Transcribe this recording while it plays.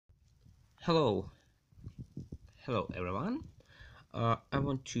Hello, hello everyone. I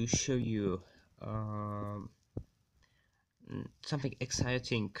want to show you um something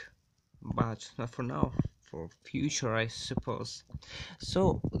exciting, but not for now, for future, I suppose.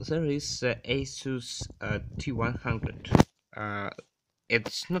 So there is Asus T100. Uh,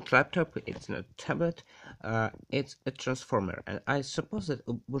 it's not laptop, it's not tablet, it's a transformer, and I suppose that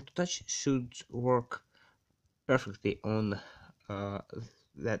Ubuntu Touch should work perfectly on uh,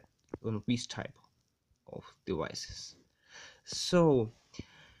 that on this type of devices. So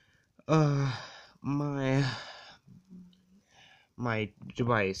Uh, my my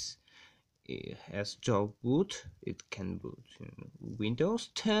device has dual boot. It can boot in Windows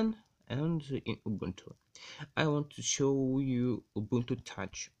 10 and in Ubuntu. I want to show you Ubuntu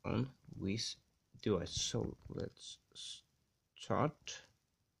Touch on this device. So let's start.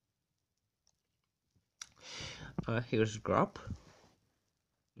 Here's grub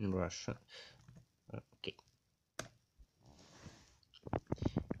in Russia. Okay,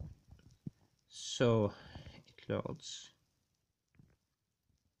 so it loads.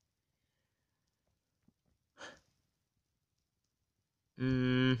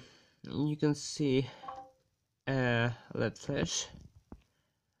 You can see a LED flash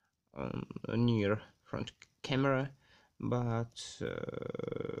on a near front camera, but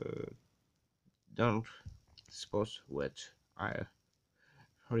don't suppose what I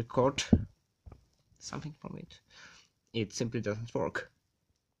record something from it. It simply doesn't work.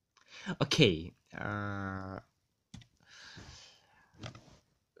 Okay,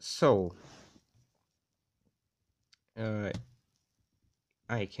 so uh,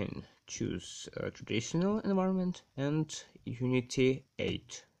 I can choose a traditional environment and Unity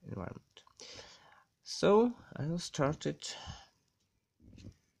 8 environment. So I'll start it.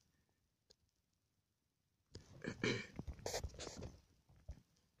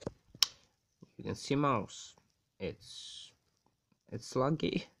 You can see mouse. It's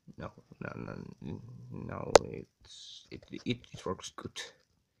laggy. No, no. It works good.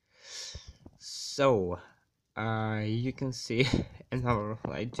 So, you can see another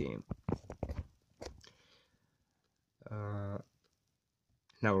ID. Uh,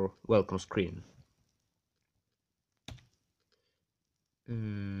 our welcome screen.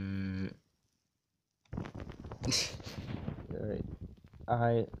 Mm,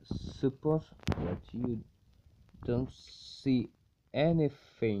 I suppose that you don't see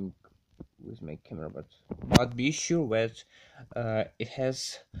anything with my camera, but be sure that it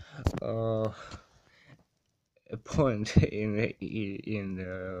has a point in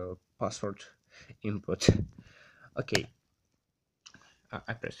the password input. Okay,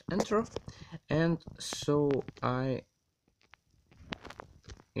 I press enter, and so I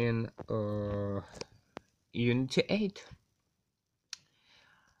in Unity 8.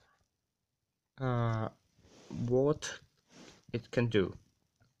 What it can do?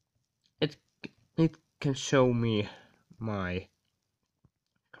 It it can show me my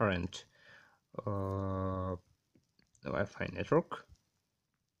current Wi-Fi network.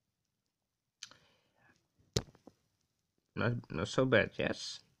 Not so bad,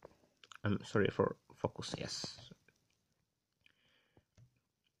 yes. I'm sorry for focus, yes.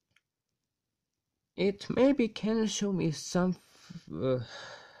 It maybe can show me some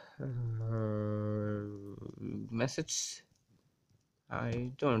message.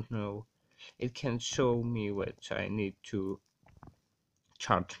 I don't know. It can show me what I need to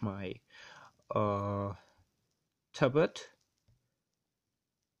charge my uh, tablet.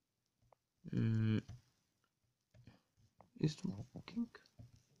 Is it working?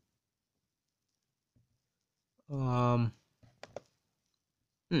 Um,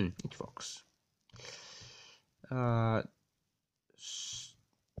 it works. Uh,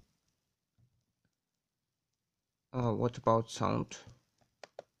 what about sound?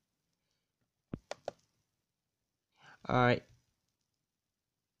 I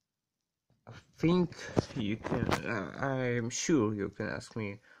think you can. I'm sure you can ask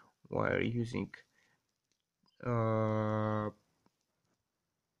me why are you using uh,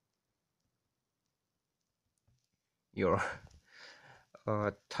 your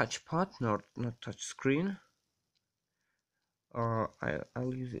touchpad, not touch screen.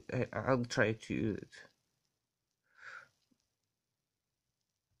 I'll use it. I'll try to use it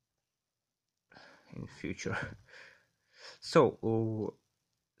in future. So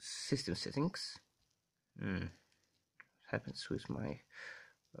system settings. What happens with my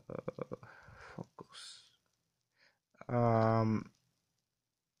focus?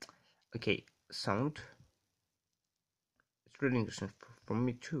 Okay, sound. It's really interesting for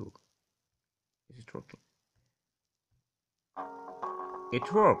me too. Is it working?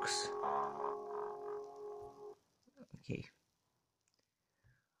 It works.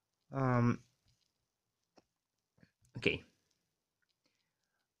 Um, okay.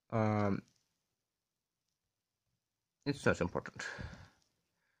 Um, it's not important.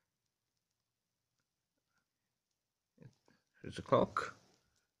 Here's the clock.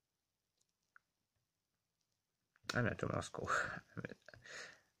 I'm at Moscow.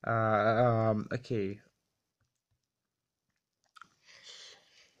 Okay.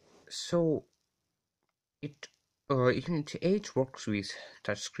 So it Unity 8 works with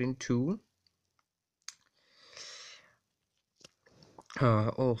touchscreen too.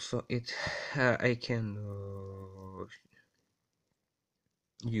 Also, I can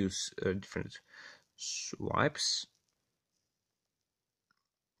use different swipes,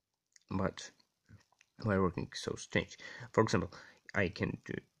 but why working so strange? For example, I can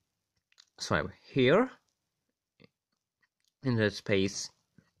do swipe here in that space,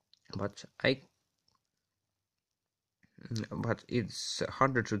 but it's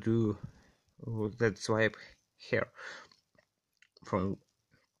harder to do that swipe here from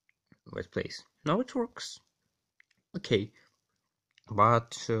that place. Now it works. Okay,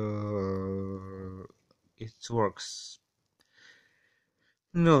 but it works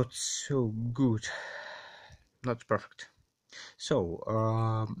not so good, not perfect. So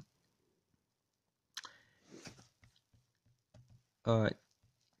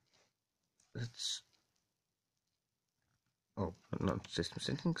let's not system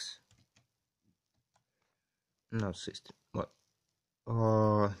settings, not system. What?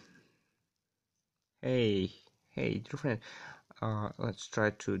 Hey, dear friend. Let's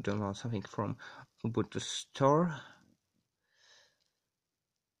try to download something from Ubuntu store.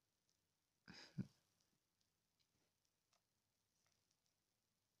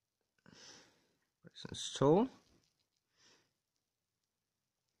 Let's install.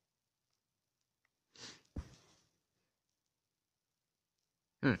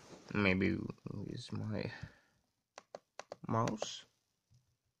 Maybe with my mouse.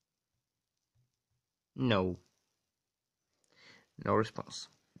 No response.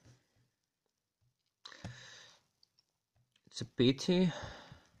 It's a pity.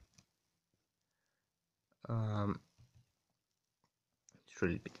 It's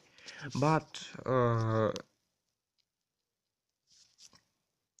really pity. But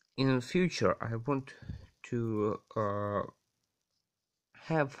in the future, I want to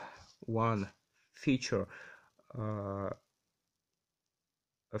have one feature, a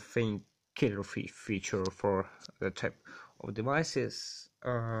thing killer feature for the type of devices.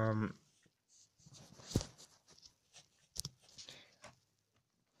 I'm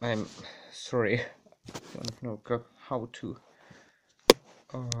sorry, I don't know how to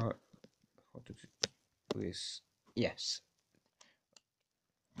do this. Yes,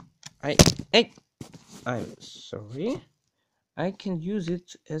 I I'm sorry. I can use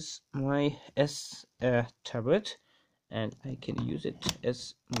it as my tablet, and I can use it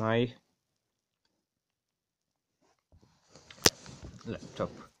as my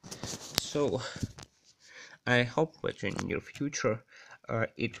laptop. So I hope that in near future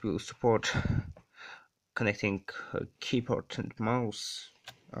it will support connecting keyboard and mouse.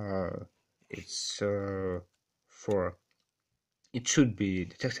 It's for it should be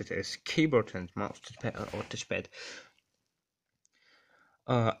detected as keyboard and mouse or touchpad.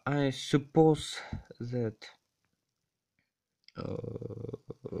 I suppose that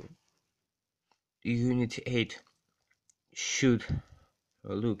Unity 8 should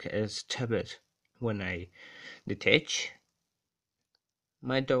look as tablet when I detach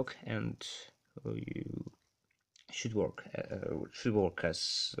my dock, and you should work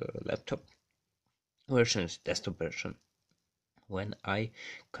as laptop versions, desktop version, when I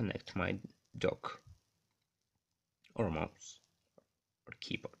connect my dock or mouse or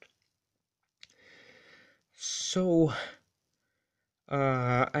keyboard. So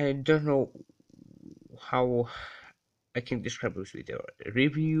I don't know how I can describe this video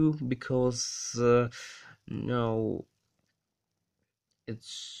review, because no,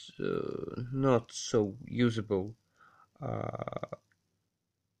 it's not so usable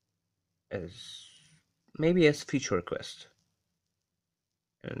as maybe as feature request,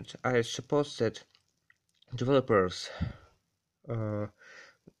 and I suppose that developers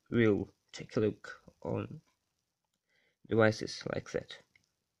will take a look on devices like that.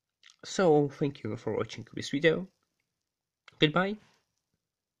 So thank you for watching this video. Goodbye.